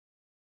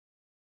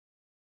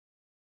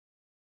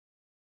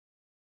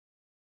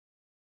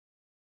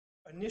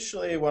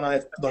Initially, when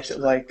I looked at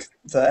like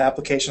the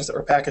applications that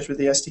were packaged with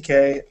the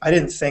SDK, I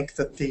didn't think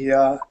that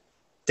the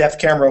depth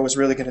camera was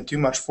really going to do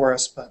much for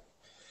us. But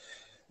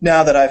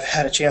now that I've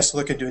had a chance to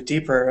look into it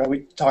deeper,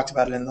 we talked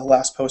about it in the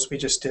last post we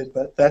just did.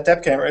 But that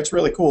depth camera, it's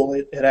really cool.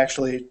 It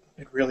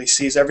really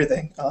sees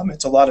everything.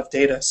 It's a lot of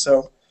data.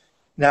 So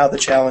now the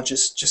challenge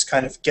is just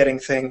kind of getting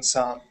things,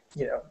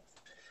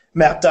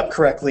 mapped up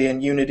correctly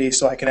in Unity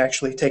so I can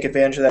actually take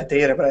advantage of that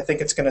data. But I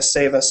think it's going to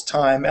save us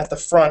time at the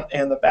front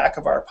and the back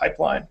of our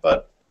pipeline.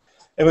 But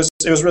it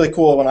was really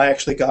cool when I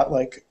actually got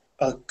like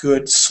a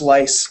good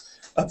slice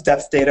of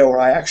depth data where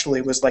I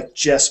actually was like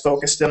just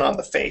focused in on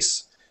the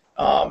face.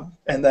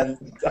 And then,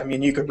 I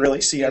mean, you could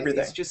really see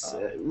everything. It's just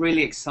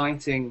really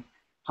exciting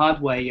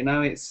hardware, you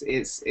know.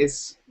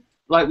 It's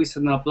like we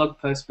said in our blog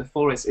post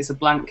before. It's a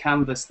blank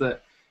canvas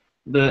that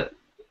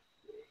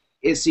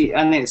it's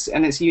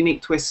a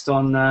unique twist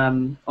on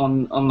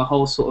the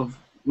whole sort of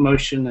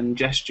motion and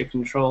gesture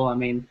control. I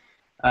mean,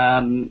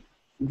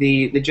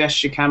 the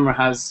gesture camera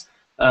has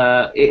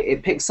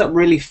it picks up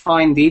really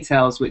fine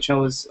details, which I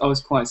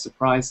was quite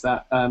surprised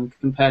at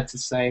compared to,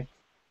 say,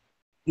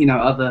 you know,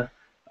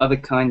 other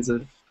kinds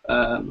of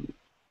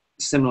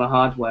similar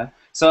hardware.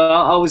 So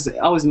I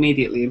was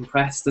immediately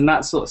impressed, and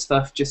that sort of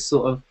stuff just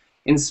sort of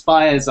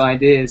inspires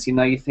ideas. You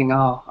know, you think,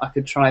 oh, I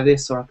could try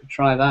this or I could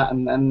try that,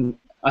 and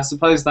I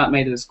suppose that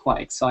made us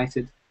quite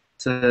excited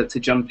to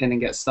jump in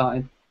and get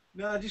started.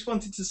 No, I just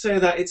wanted to say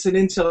that it's an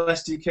Intel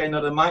SDK,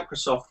 not a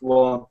Microsoft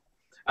one.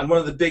 And one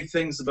of the big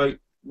things about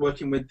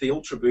working with the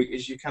Ultrabook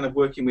is you're kind of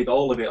working with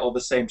all of it all at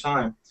the same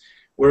time.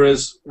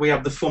 Whereas we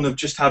have the fun of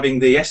just having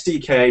the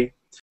SDK,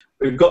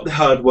 we've got the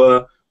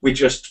hardware, we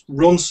just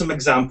run some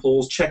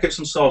examples, check out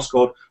some source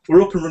code,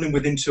 we're up and running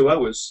within 2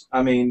 hours.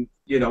 I mean,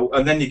 you know,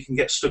 and then you can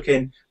get stuck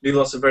in, do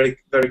lots of very,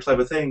 very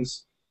clever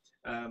things.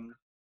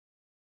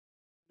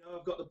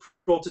 I've got the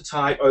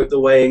prototype out the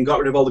way and got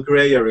rid of all the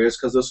grey areas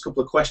because there's a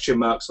couple of question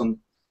marks on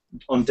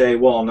day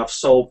one. I've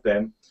solved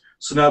them.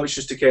 So now it's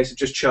just a case of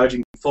just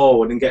charging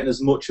forward and getting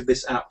as much of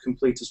this app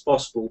complete as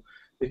possible,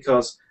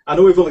 because I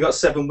know we've only got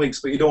 7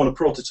 weeks, but you don't want a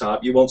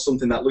prototype. You want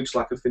something that looks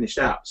like a finished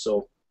app.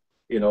 So,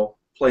 you know,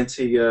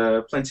 plenty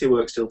of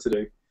work still to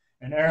do.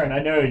 And Aaron, I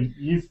know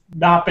you've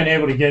not been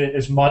able to get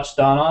as much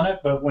done on it,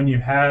 but when you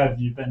have,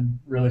 you've been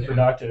really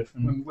productive.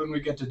 And when we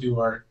get to do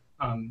art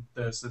on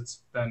this,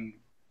 it's been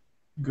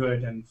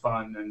good and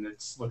fun, and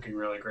it's looking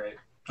really great.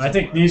 I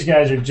think these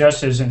guys are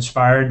just as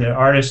inspired. The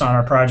artists on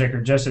our project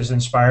are just as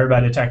inspired by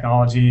the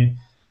technology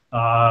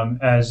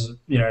as,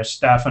 you know,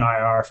 Steph and I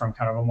are from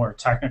kind of a more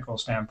technical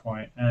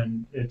standpoint.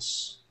 And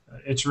it's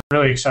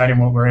really exciting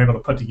what we're able to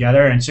put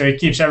together, and so it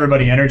keeps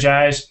everybody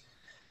energized.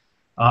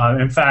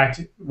 In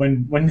fact,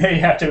 when they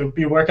have to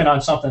be working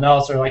on something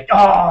else, they're like,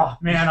 "Oh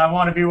man, I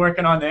want to be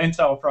working on the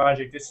Intel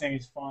project. This thing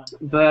is fun."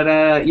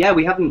 But yeah,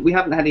 we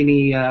haven't had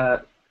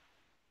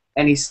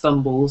any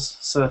stumbles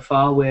so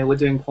far. We're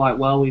doing quite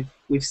well.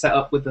 We've set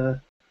up with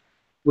the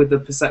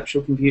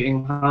perceptual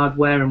computing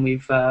hardware, and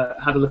we've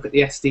had a look at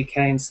the SDK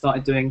and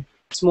started doing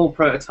small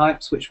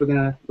prototypes, which we're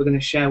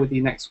gonna share with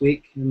you next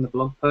week in the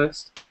blog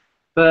post.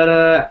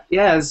 But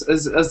yeah, as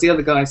the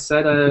other guys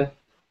said,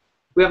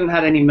 we haven't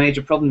had any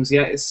major problems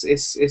yet.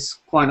 It's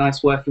quite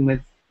nice working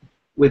with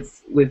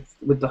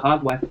the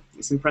hardware.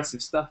 It's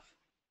impressive stuff.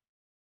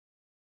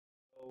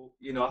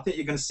 You know, I think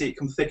you're going to see it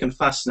come thick and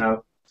fast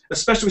now,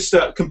 especially we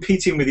start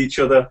competing with each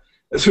other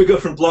as we go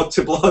from blog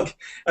to blog,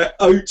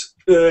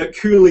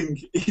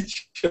 cooling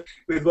each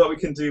with what we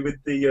can do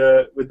with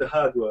the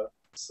hardware.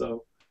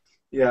 So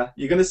yeah,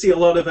 you're going to see a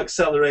lot of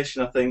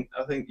acceleration. I think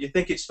you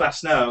think it's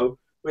fast now.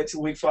 Wait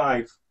till week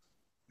 5.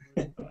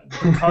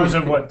 Because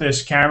of what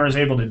this camera is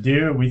able to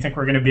do, we think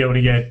we're going to be able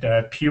to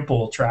get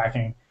pupil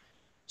tracking.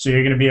 So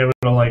you're going to be able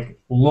to like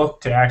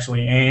look to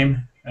actually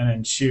aim and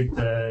then shoot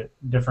the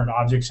different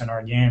objects in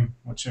our game,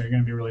 which are going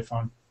to be really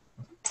fun.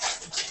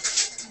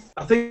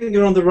 I think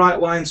you're on the right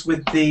lines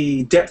with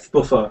the depth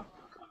buffer,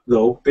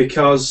 though,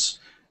 because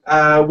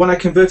when I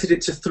converted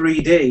it to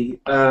 3D,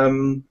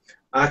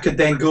 I could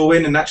then go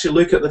in and actually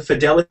look at the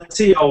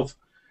fidelity of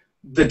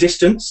the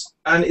distance,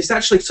 and it's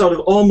actually sort of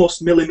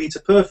almost millimeter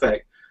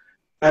perfect.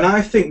 And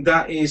I think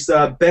that is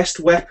the best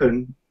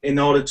weapon in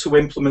order to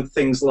implement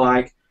things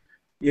like,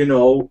 you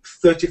know,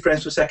 30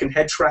 frames per second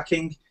head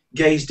tracking,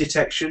 gaze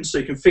detection, so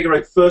you can figure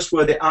out first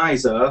where the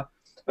eyes are,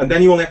 and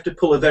then you only have to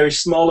pull a very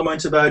small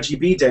amount of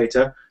RGB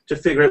data to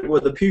figure out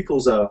where the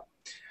pupils are.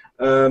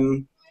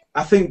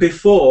 I think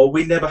before,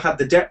 we never had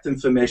the depth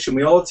information.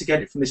 We all had to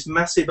get it from this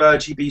massive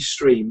RGB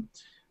stream,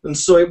 and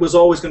so it was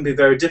always going to be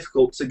very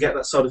difficult to get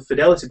that sort of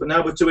fidelity. But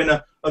now we're doing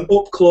an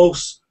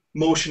up-close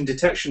motion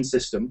detection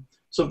system,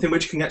 something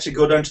which can actually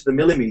go down to the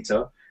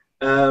millimeter.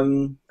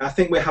 I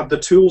think we have the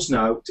tools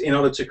now in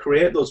order to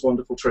create those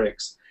wonderful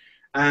tricks.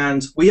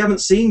 And we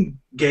haven't seen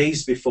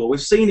gaze before. We've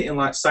seen it in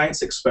like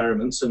science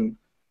experiments and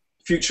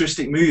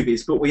futuristic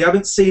movies, but we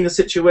haven't seen a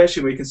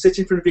situation where you can sit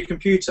in front of your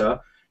computer,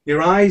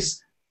 your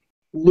eyes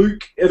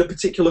look at a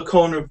particular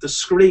corner of the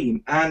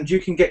screen, and you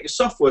can get your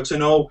software to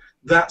know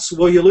that's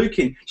where you're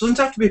looking. It doesn't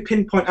have to be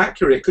pinpoint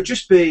accurate. It could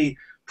just be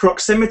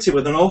proximity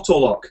with an auto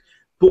lock.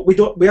 But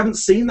we haven't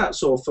seen that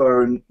so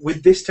far, and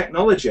with this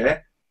technology,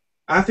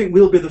 I think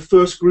we'll be the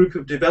first group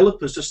of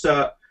developers to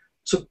start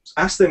to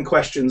ask them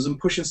questions and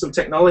pushing some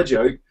technology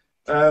out.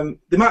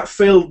 They might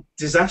fail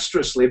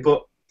disastrously,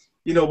 but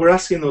we're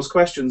asking those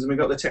questions, and we've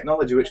got the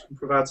technology which can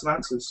provide some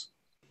answers.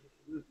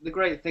 The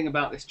great thing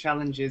about this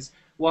challenge is,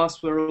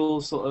 whilst we're all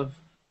sort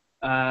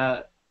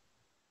of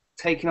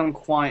taking on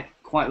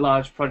quite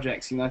large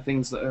projects,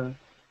 things that are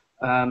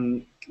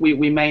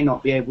we may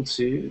not be able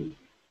to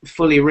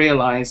fully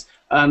realize.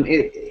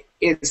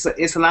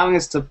 It's allowing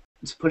us to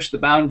push the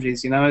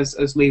boundaries.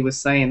 As Lee was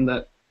saying,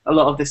 that a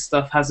lot of this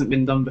stuff hasn't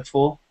been done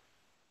before,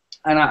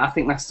 and I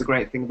think that's the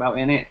great thing about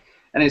it.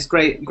 And it's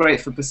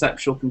great for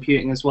perceptual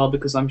computing as well,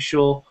 because I'm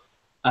sure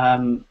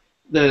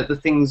the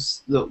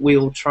things that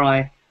we'll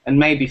try and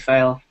maybe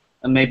fail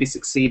and maybe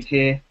succeed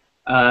here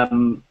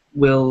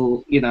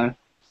will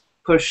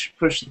push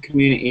the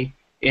community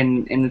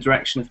in the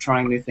direction of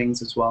trying new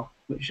things as well,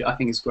 which I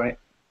think is great.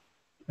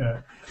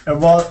 Yeah.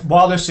 And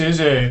while this is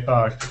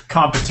a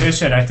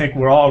competition, I think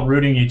we're all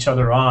rooting each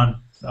other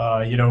on.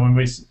 When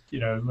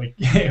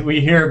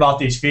we hear about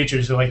these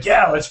features, they're like,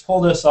 yeah, let's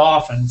pull this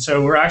off. And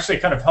so we're actually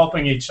kind of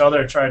helping each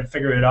other try to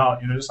figure it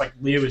out. Just like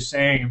Leah was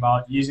saying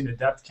about using the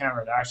depth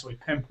camera to actually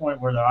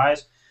pinpoint where the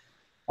eyes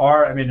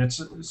are. I mean, it's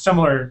a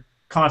similar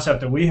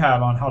concept that we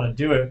have on how to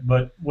do it,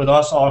 but with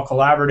us all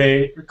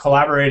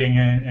collaborating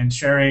and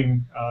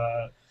sharing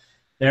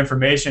the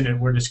information that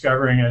we're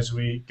discovering as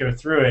we go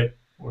through it,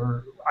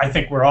 I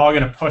think we're all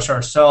going to push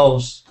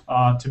ourselves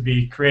to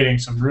be creating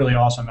some really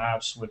awesome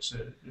apps, which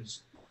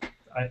is,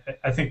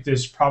 I think, this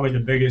is probably the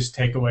biggest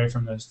takeaway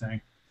from this thing.